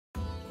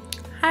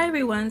Hi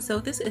everyone, so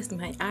this is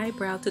my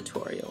eyebrow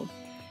tutorial,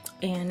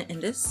 and in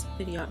this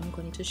video I'm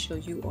going to show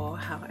you all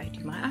how I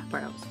do my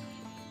eyebrows.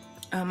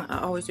 I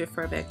always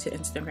refer back to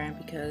Instagram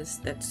because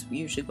that's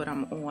usually what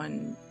I'm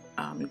on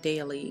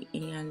daily,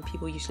 and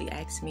people usually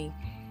ask me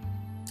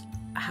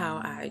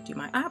how I do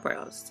my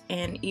eyebrows,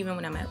 and even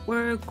when I'm at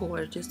work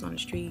or just on the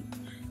street,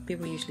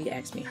 people usually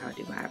ask me how I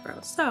do my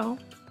eyebrows. So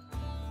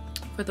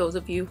for those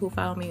of you who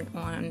follow me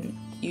on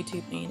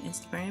YouTube and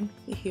Instagram,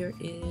 here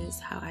is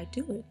how I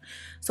do it.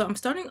 So I'm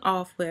starting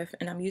off with,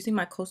 and I'm using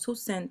my Coastal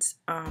Scents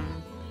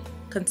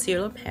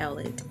concealer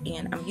palette,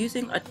 and I'm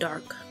using a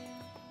dark,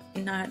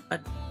 not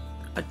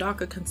a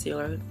darker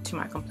concealer to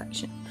my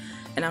complexion.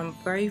 And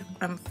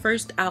I'm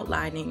first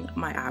outlining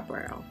my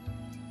eyebrow,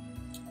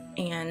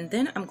 and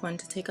then I'm going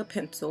to take a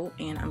pencil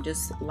and I'm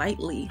just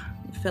lightly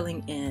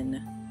filling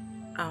in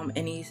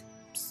any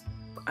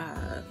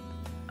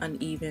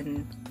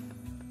uneven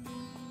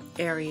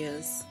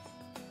areas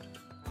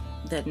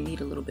that need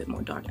a little bit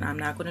more dark. And I'm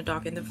not going to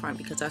darken the front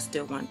because I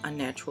still want a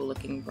natural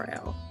looking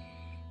brow.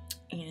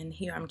 And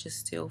here I'm just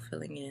still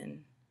filling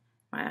in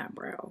my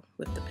eyebrow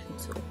with the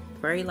pencil.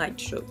 Very light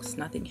strokes,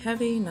 nothing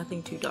heavy,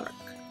 nothing too dark.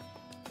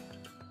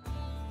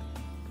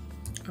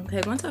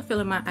 Okay, once I fill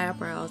in my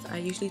eyebrows, I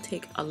usually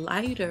take a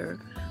lighter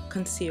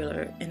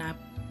concealer and I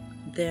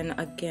then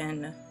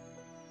again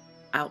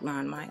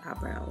outline my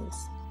eyebrows.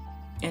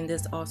 And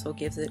this also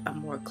gives it a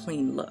more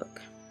clean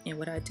look. And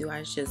what I do,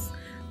 I just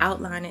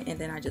outline it and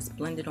then I just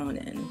blend it on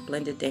and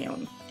blend it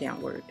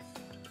downward.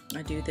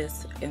 I do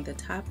this in the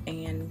top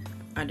and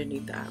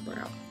underneath the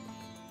eyebrow.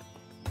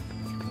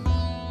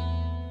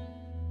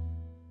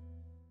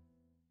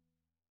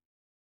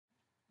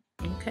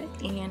 Okay,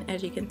 and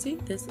as you can see,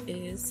 this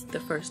is the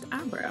first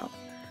eyebrow.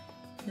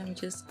 And I'm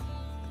just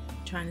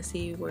trying to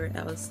see where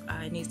else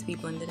it needs to be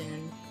blended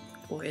in,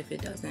 or if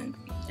it doesn't.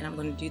 And I'm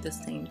going to do the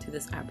same to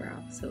this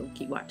eyebrow, so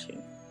keep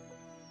watching.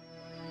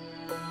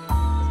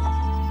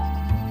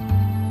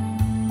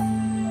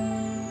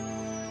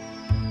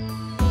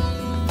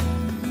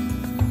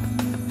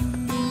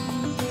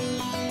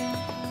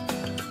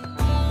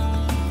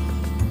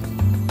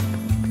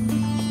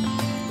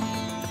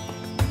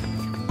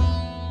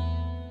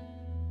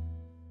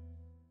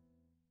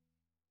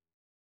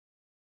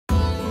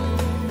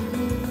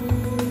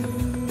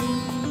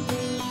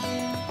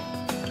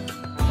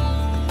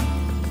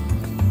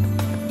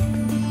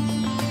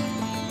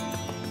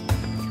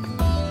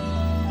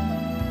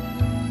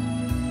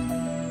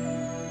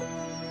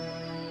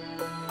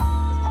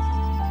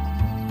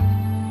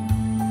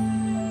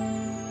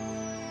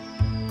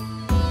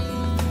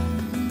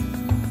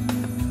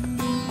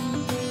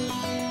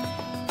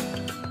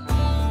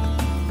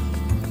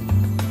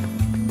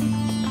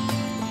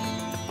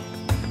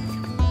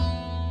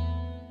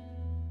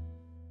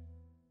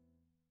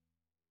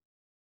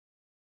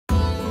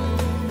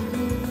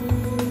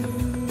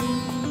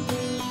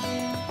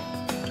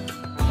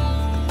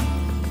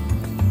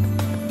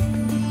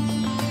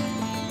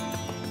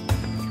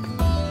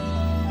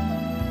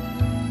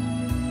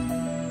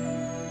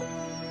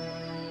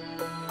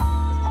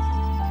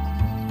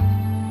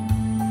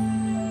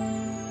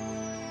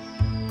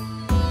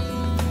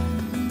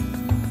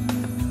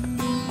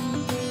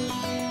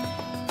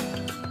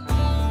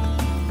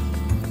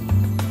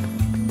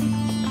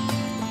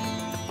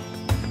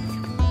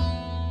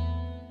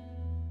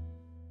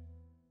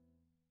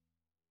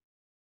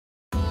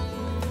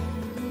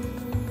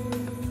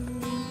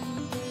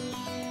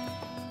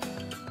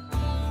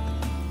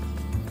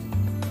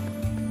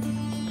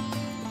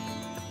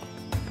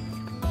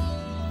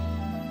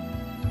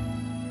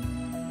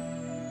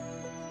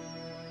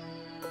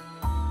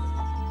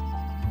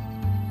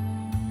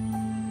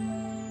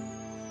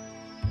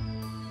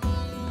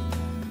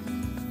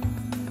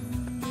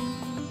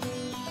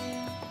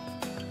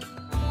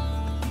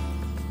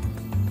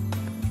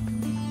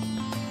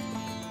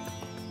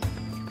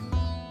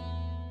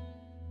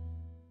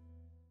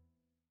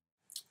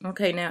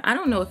 Okay, now I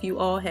don't know if you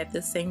all have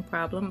the same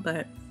problem,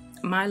 but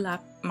my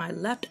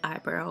left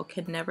eyebrow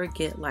can never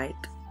get like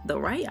the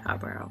right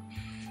eyebrow.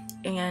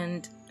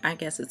 And I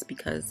guess it's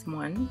because,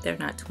 one, they're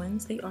not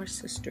twins, they are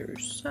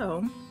sisters.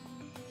 So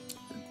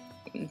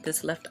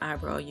this left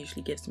eyebrow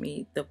usually gives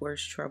me the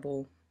worst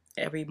trouble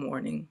every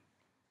morning.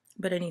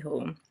 But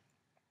anywho,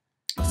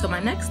 so my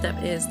next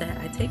step is that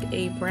I take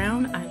a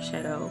brown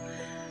eyeshadow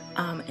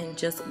and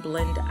just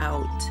blend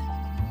out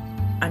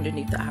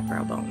underneath the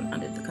eyebrow bone,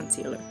 under the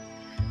concealer.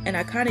 And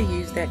I kind of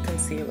use that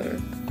concealer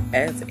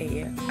as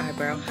a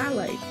eyebrow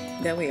highlight.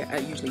 That way I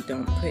usually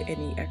don't put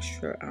any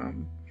extra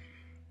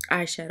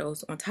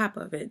eyeshadows on top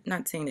of it.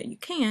 Not saying that you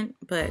can't,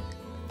 but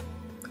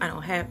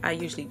I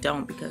usually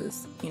don't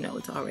because, you know,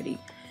 it's already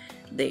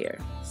there.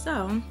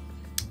 So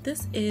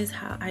this is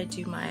how I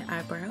do my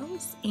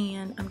eyebrows,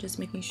 and I'm just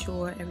making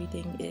sure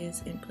everything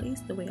is in place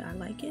the way I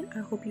like it. I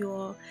hope you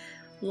all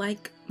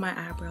like my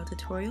eyebrow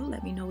tutorial.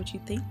 Let me know what you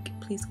think.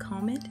 Please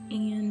comment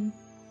and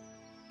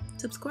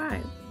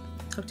subscribe.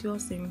 Talk to you all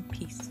soon.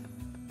 Peace.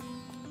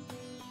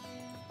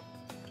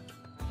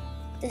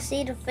 To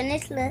see the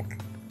finished look,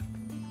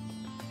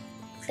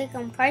 click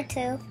on part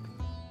 2.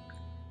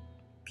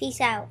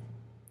 Peace out.